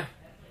work. Yeah.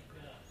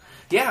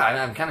 Yeah,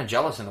 I'm kind of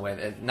jealous in a way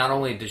that not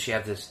only does she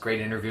have this great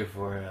interview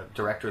for a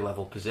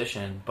director-level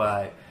position,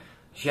 but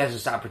she has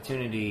this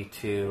opportunity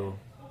to...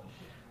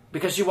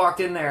 Because she walked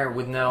in there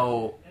with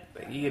not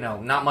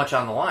much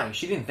on the line.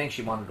 She didn't think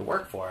she wanted to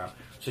work for them.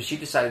 So she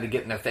decided to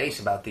get in their face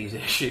about these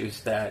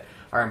issues that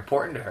are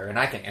important to her, and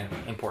I think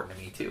important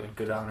to me too, and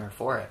good on her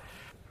for it.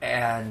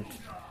 And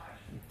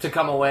to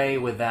come away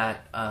with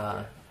that,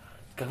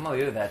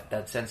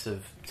 that sense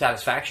of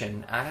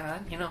satisfaction, I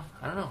don't know.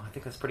 I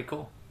think that's pretty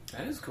cool.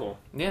 That is cool.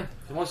 Yeah.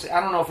 I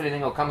don't know if anything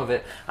will come of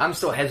it. I'm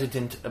still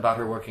hesitant about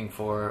her working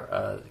for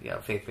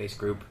a faith-based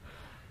group,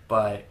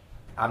 but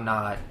I'm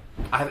not...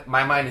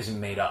 my mind isn't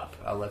made up.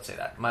 Let's say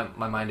that. My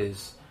mind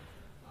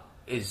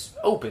is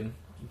open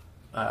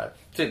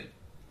to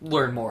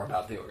learn more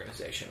about the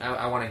organization.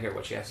 I want to hear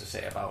what she has to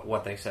say about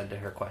what they said to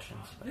her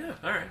questions. Yeah,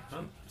 all right.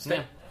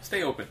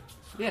 Stay open.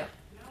 Yeah.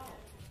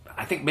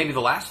 I think maybe the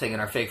last thing in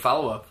our fake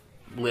follow-up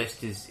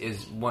list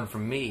is one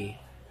from me.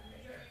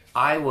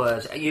 I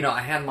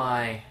had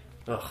my...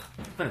 Ugh,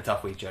 it's been a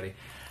tough week, Jody.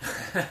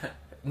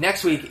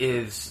 Next week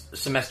is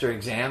semester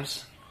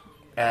exams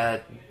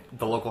at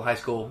the local high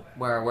school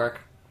where I work.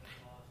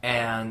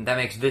 And that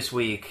makes this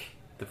week,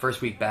 the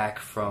first week back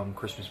from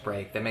Christmas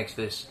break, that makes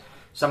this...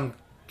 Some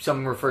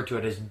refer to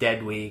it as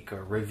dead week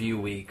or review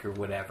week or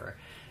whatever.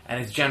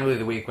 And it's generally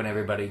the week when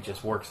everybody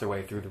just works their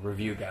way through the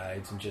review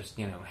guides and just,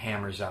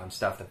 hammers on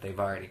stuff that they've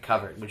already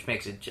covered, which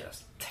makes it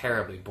just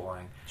terribly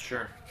boring.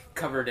 Sure.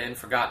 Covered and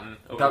forgotten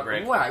over the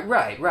break.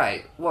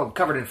 Right. Well,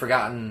 covered and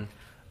forgotten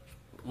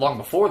long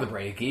before the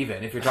break,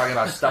 even. If you're talking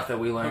about stuff that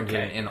we learned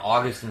in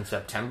August and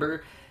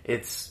September,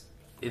 it's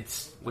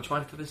which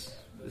month is this?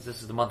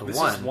 This is the month of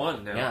one. This is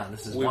one now. Yeah,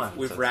 this is one.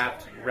 We've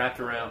wrapped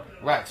around.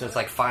 Right, so it's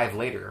like 5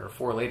 later or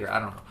 4 later. I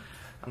don't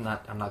know.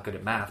 I'm not good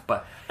at math,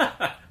 but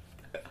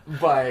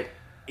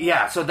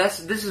yeah. So this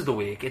is the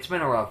week. It's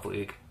been a rough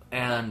week,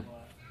 and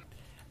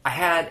I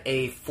had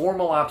a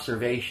formal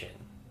observation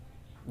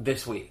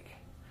this week,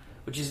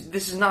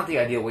 this is not the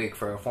ideal week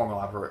for a formal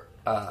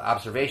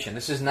observation.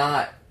 This is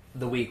not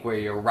the week where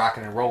you're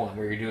rocking and rolling,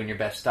 where you're doing your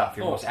best stuff,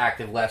 your most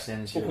active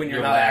lessons. When you're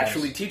your not labs,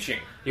 actually teaching.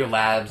 Your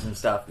labs and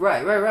stuff.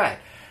 Right.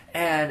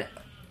 And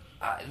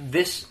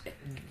there's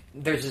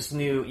this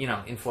new,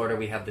 in Florida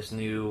we have this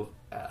new,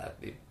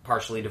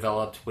 partially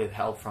developed with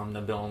help from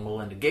the Bill and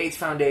Melinda Gates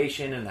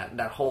Foundation, and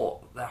that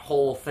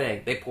whole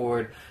thing. They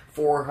poured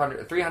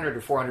 $300 to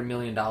 $400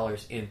 million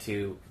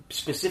into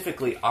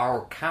specifically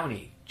our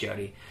county,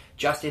 Jody,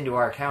 just into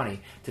our county,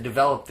 to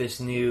develop this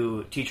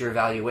new teacher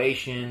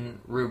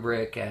evaluation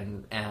rubric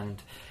and an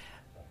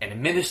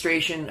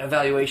administration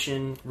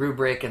evaluation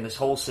rubric, and this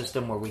whole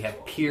system where we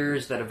have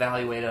peers that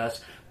evaluate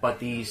us, but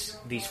these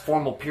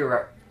formal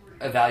peer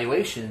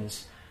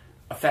evaluations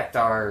affect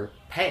our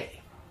pay.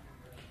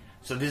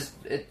 So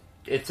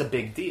it's a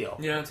big deal.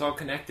 Yeah, it's all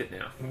connected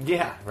now.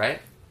 Yeah,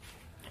 right?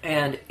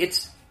 And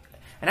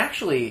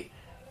actually,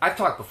 I've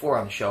talked before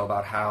on the show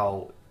about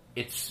how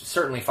it's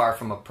certainly far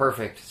from a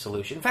perfect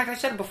solution. In fact, I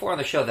said it before on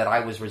the show that I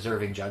was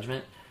reserving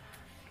judgment,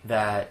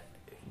 that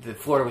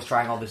Florida was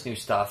trying all this new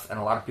stuff, and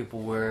a lot of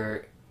people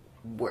were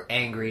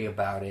angry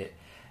about it,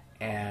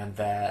 and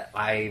that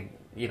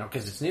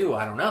because it's new,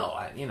 I don't know.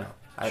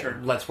 Sure.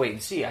 Let's wait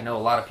and see. I know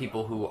a lot of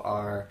people who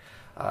are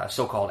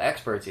so-called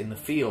experts in the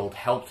field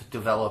helped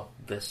develop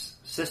this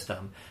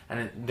system,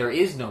 and there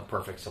is no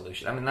perfect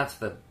solution. I mean, that's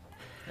the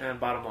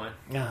bottom line.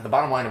 Yeah, the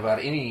bottom line about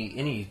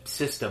any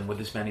system with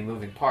this many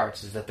moving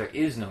parts is that there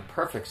is no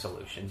perfect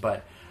solution.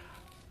 But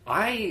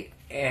I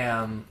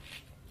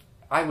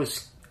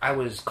was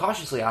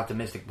cautiously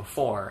optimistic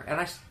before, and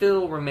I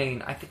still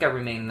remain. I think I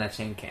remain in that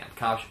same camp,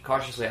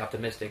 cautiously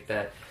optimistic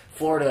that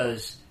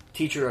Florida's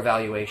teacher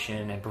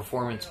evaluation and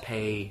performance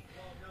pay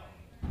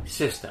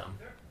system,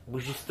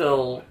 which is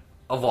still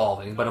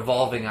evolving, but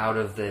evolving out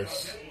of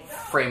this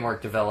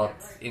framework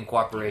developed in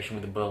cooperation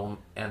with the Bill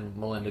and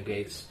Melinda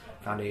Gates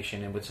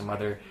Foundation and with some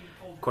other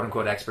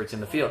quote-unquote experts in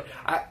the field.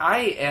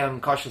 I am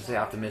cautiously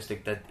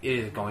optimistic that it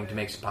is going to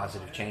make some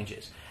positive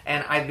changes.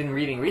 And I've been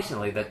reading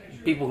recently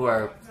that people who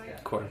are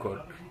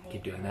quote-unquote,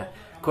 keep doing that,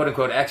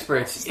 quote-unquote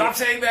experts Stop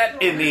saying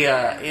that! in the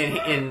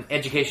in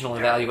educational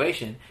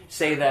evaluation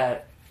say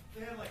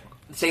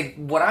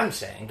what I'm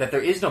saying, that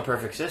there is no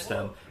perfect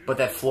system, but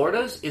that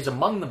Florida's is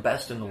among the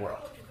best in the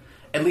world,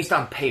 at least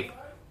on paper.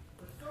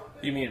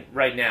 You mean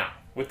right now,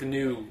 with the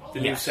new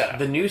setup?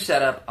 The new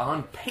setup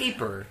on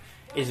paper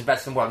is the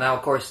best in the world. Now,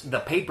 of course, the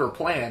paper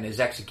plan is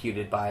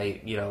executed by,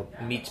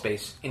 meat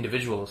space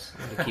individuals.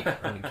 I'm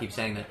gonna keep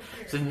saying that.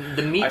 So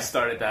the meat. I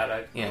started that.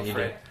 I'm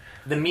afraid.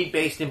 the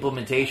meat-based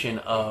implementation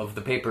of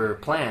the paper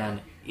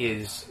plan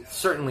is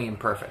certainly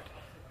imperfect.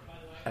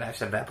 And I've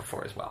said that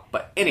before as well.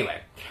 But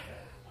anyway,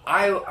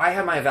 I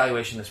had my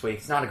evaluation this week.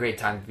 It's not a great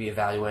time to be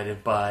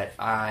evaluated, but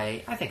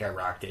I think I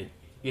rocked it.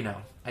 You know,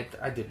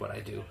 I did what I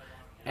do.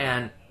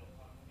 And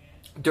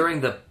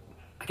during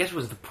I guess it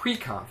was the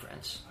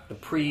pre-conference, the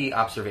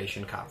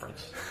pre-observation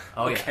conference.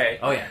 Oh, okay. Yeah.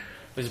 Oh, yeah.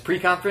 There's a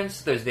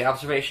pre-conference, there's the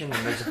observation,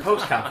 and there's a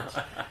post-conference.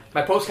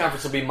 My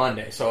post-conference will be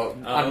Monday, so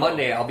on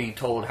Monday I'll be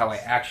told how I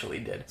actually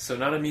did. So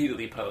not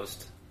immediately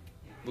post.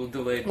 A little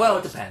delayed. Well,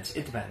 it depends.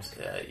 It depends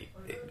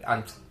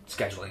on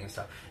scheduling and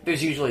stuff.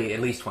 There's usually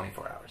at least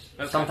 24 hours.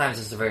 Okay. Sometimes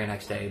it's the very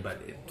next day, but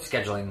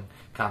scheduling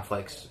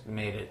conflicts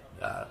made it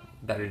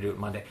better to do it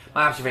Monday.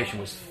 My observation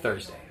was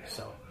Thursday,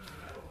 so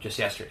just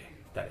yesterday,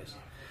 that is.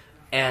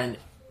 And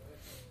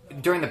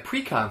during the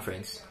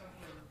pre-conference,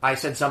 I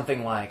said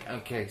something like,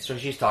 okay, so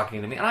she's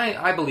talking to me, and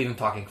I believe in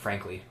talking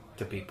frankly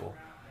to people.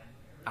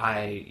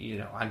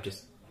 I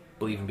just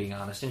believe in being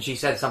honest. And she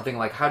said something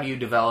like, how do you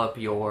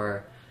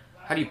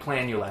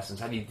plan your lessons?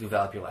 How do you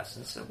develop your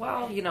lessons? I said,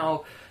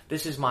 well,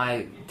 this is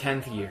my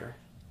 10th year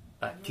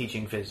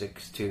teaching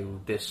physics to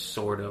this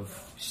sort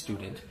of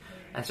student.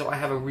 And so I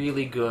have a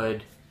really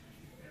good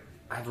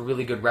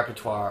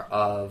repertoire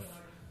of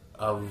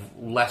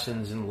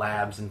lessons and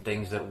labs and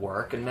things that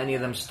work, and many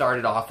of them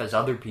started off as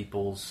other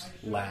people's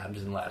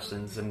labs and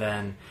lessons, and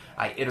then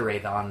I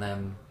iterate on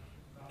them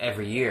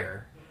every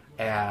year,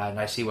 and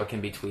I see what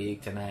can be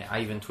tweaked, and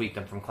I even tweak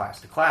them from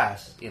class to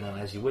class,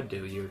 as you would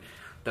do.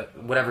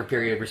 Whatever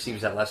period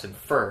receives that lesson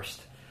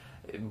first,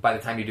 by the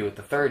time you do it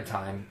the third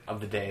time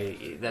of the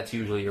day, that's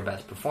usually your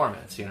best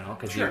performance,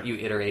 because sure. you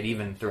iterate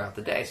even throughout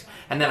the days.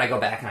 And then I go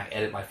back and I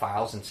edit my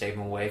files and save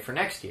them away for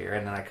next year,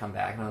 and then I come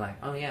back and I'm like,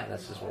 oh yeah,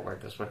 this is what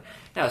worked this way.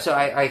 So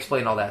I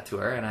explained all that to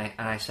her, and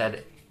I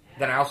said,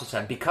 then I also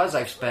said, because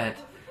I've spent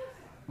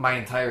my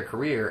entire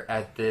career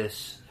at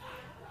this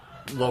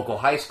local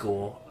high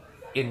school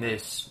in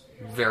this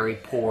very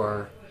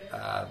poor,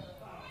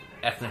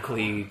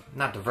 ethnically,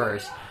 not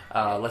diverse,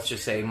 let's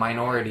just say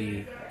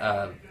minority,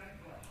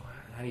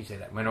 how do you say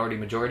that? Minority,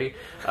 majority?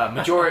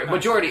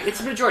 Majority. It's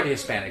a majority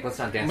Hispanic. Let's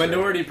not dance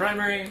minority around.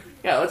 Primary?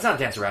 Yeah, let's not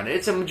dance around it.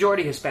 It's a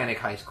majority Hispanic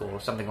high school,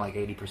 something like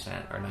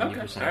 80% or 90%.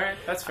 Okay, all right,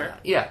 that's fair.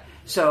 Yeah,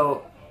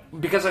 so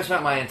because I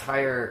spent my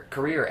entire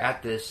career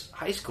at this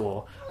high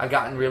school, I've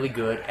gotten really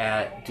good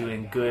at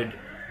doing good,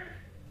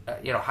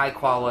 high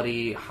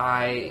quality,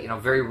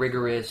 very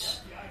rigorous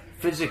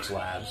physics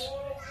labs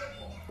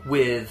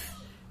with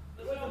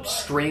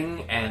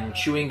string and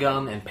chewing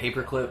gum and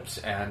paper clips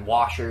and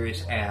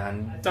washers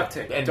and duct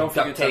tape. And don't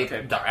forget duct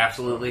tape.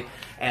 Absolutely.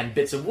 And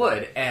bits of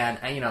wood and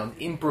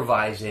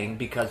improvising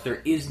because there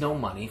is no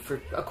money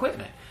for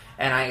equipment.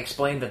 And I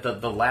explained that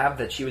the lab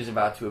that she was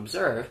about to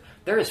observe,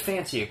 there is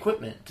fancy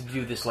equipment to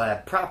do this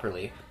lab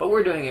properly, but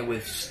we're doing it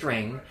with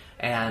string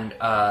and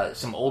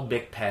some old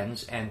Bic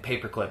pens and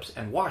paper clips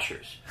and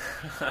washers.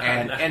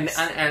 And nice.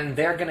 and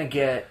they're going to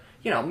get,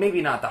 maybe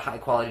not the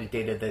high-quality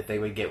data that they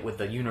would get with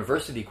the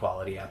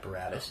university-quality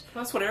apparatus.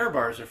 Well, that's what error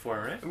bars are for,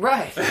 right?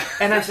 Right.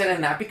 And I said,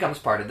 and that becomes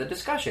part of the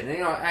discussion.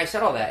 And, I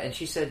said all that, and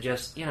she said,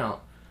 just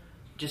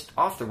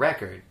off the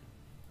record,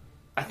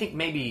 I think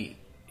maybe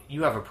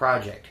you have a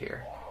project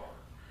here.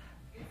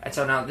 And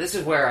so now this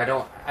is where I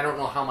don't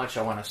know how much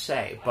I want to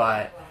say,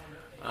 but...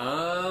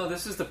 Oh,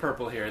 this is the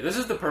purple here. This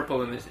is the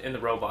purple in the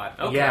robot.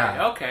 Okay,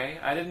 yeah. Okay.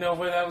 I didn't know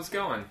where that was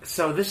going.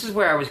 So this is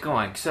where I was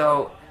going.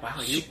 So... Wow,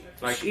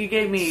 she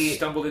gave me...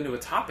 stumbled into a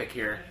topic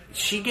here.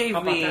 She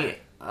gave me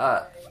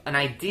an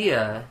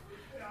idea,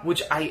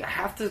 which I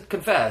have to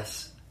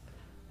confess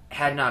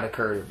had not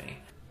occurred to me,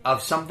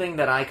 of something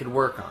that I could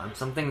work on,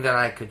 something that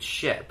I could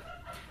ship,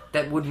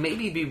 that would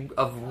maybe be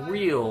of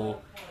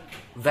real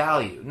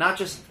value, not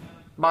just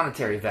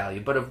monetary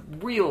value, but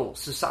of real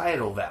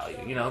societal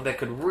value, that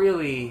could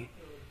really...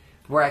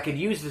 where I could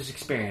use this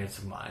experience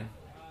of mine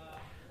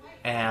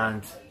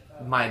and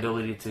my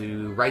ability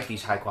to write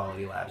these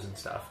high-quality labs and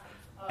stuff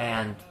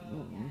and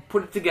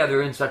put it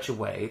together in such a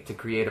way to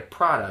create a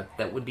product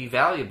that would be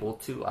valuable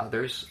to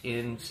others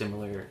in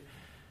similar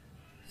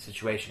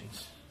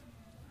situations.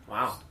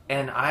 Wow.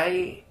 And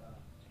I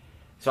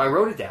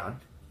wrote it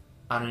down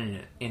on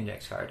an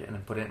index card and I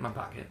put it in my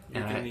pocket.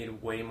 You're going to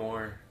need way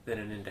more than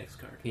an index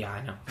card. Yeah,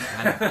 I know.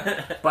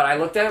 But I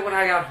looked at it when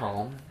I got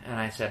home and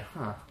I said,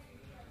 huh.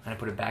 And I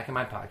put it back in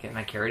my pocket and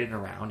I carried it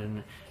around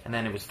and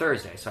then it was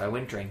Thursday, so I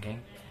went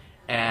drinking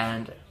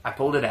and I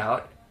pulled it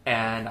out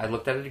and I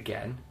looked at it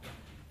again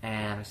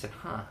and I said,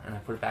 huh. And I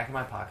put it back in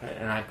my pocket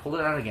and I pulled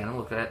it out again and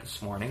looked at it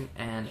this morning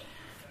and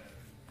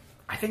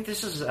I think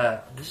this is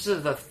a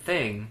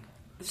thing.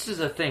 This is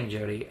a thing,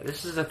 Jody.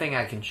 This is a thing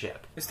I can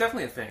ship. It's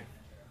definitely a thing.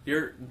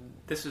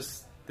 This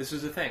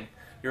is a thing.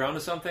 You're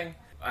onto something.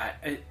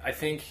 I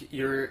think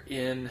you're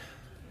in...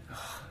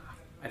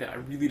 I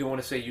really don't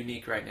want to say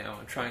unique right now.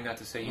 I'm trying not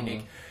to say unique.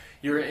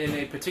 Mm-hmm. You're in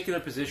a particular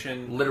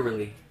position...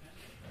 Literally.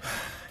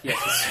 Yes.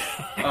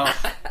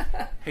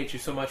 Hate you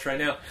so much right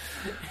now.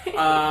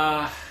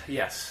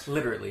 Yes.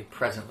 Literally.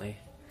 Presently.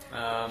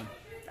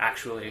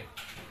 Actually.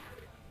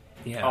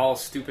 Yeah. All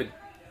stupid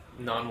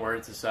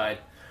non-words aside.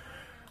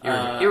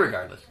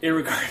 Irregardless.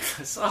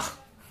 Irregardless. Oh,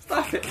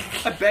 stop it.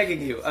 I'm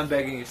begging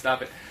you.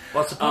 Stop it.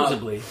 Well,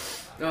 supposedly.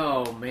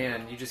 Oh,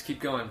 man. You just keep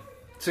going.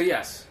 So,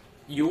 yes.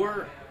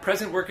 Your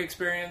present work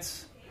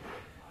experience,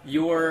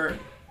 your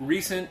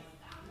recent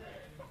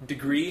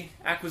degree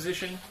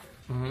acquisition,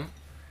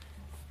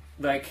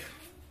 like,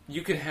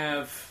 you could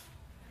have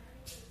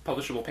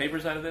publishable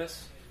papers out of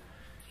this.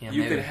 Yeah,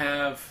 you maybe. could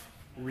have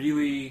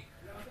really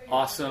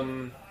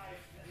awesome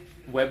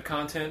web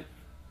content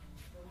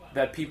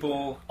that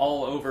people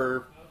all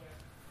over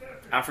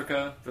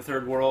Africa, the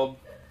third world,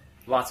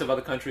 lots of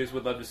other countries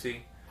would love to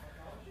see.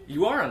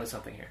 You are onto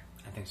something here.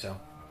 I think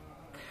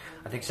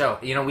so.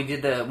 You know, we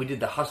did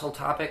the hustle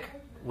topic,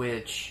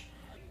 which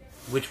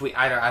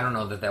I don't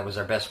know that was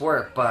our best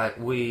work, but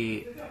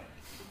we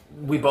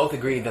both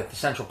agreed that the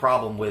central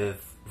problem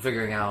with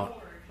figuring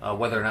out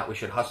whether or not we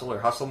should hustle or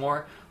hustle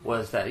more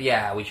was that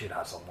we should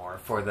hustle more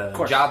for the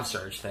job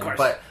search thing.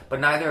 But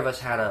neither of us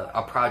had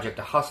a project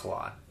to hustle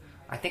on.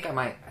 I think I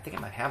might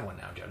have one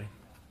now, Jody.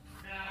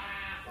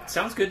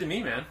 Sounds good to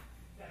me, man.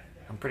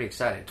 I'm pretty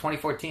excited.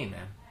 2014,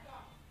 man.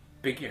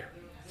 Big year.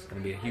 It's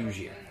going to be a huge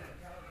year.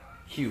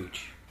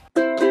 Huge.